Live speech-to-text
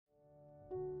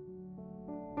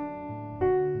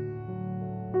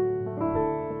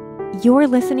You're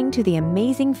listening to the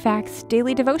Amazing Facts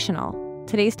Daily Devotional.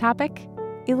 Today's topic,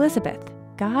 Elizabeth,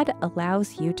 God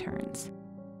allows U-turns.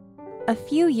 A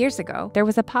few years ago, there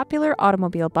was a popular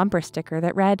automobile bumper sticker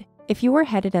that read, "If you are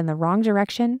headed in the wrong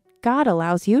direction, God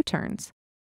allows U-turns."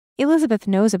 Elizabeth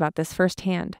knows about this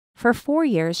firsthand. For 4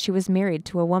 years, she was married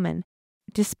to a woman.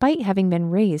 Despite having been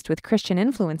raised with Christian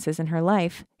influences in her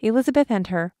life, Elizabeth and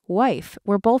her wife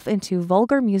were both into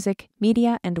vulgar music,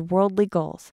 media, and worldly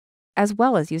goals, as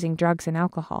well as using drugs and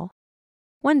alcohol.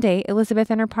 One day, Elizabeth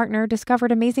and her partner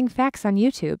discovered Amazing Facts on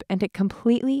YouTube, and it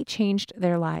completely changed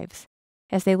their lives.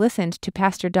 As they listened to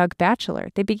Pastor Doug Batchelor,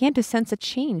 they began to sense a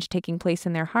change taking place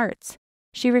in their hearts.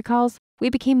 She recalls, "We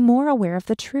became more aware of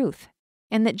the truth,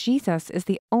 and that Jesus is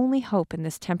the only hope in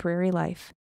this temporary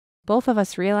life. Both of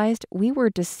us realized we were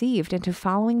deceived into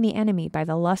following the enemy by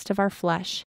the lust of our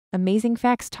flesh. Amazing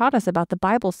Facts taught us about the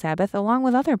Bible Sabbath along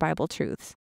with other Bible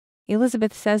truths."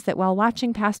 Elizabeth says that while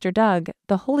watching Pastor Doug,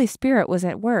 the Holy Spirit was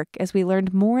at work as we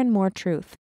learned more and more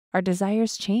truth. Our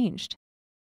desires changed.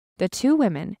 The two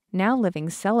women, now living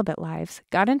celibate lives,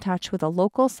 got in touch with a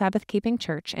local Sabbath-keeping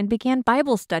church and began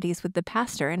Bible studies with the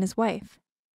pastor and his wife.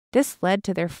 This led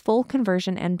to their full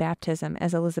conversion and baptism,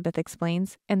 as Elizabeth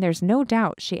explains, and there's no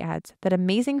doubt, she adds, that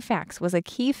Amazing Facts was a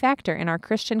key factor in our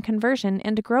Christian conversion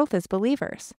and growth as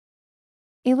believers.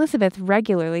 Elizabeth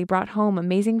regularly brought home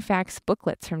Amazing Facts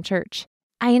booklets from church.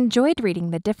 "I enjoyed reading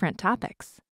the different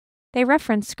topics. They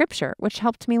referenced scripture, which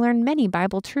helped me learn many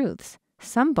Bible truths.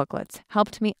 Some booklets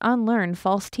helped me unlearn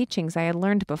false teachings I had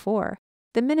learned before.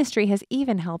 The ministry has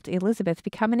even helped Elizabeth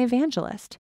become an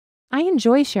evangelist. I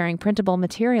enjoy sharing printable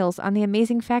materials on the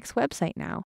Amazing Facts website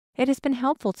now. It has been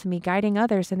helpful to me guiding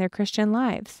others in their Christian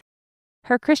lives."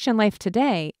 Her Christian life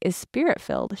today is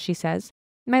spirit-filled, she says.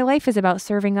 "My life is about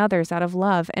serving others out of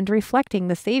love and reflecting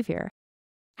the Savior."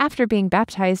 After being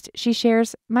baptized, she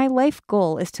shares, "My life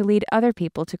goal is to lead other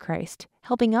people to Christ.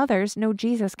 Helping others know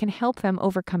Jesus can help them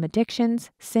overcome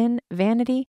addictions, sin,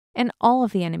 vanity, and all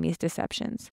of the enemy's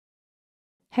deceptions."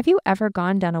 Have you ever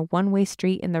gone down a one-way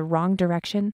street in the wrong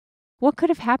direction? What could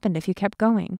have happened if you kept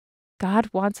going?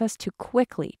 God wants us to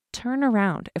quickly turn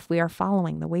around if we are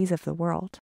following the ways of the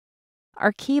world.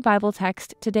 Our key Bible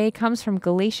text today comes from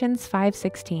Galatians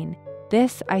 5:16.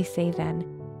 "This I say then,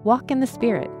 walk in the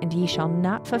Spirit, and ye shall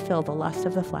not fulfill the lust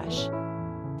of the flesh."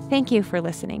 Thank you for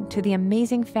listening to the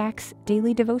Amazing Facts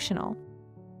Daily Devotional.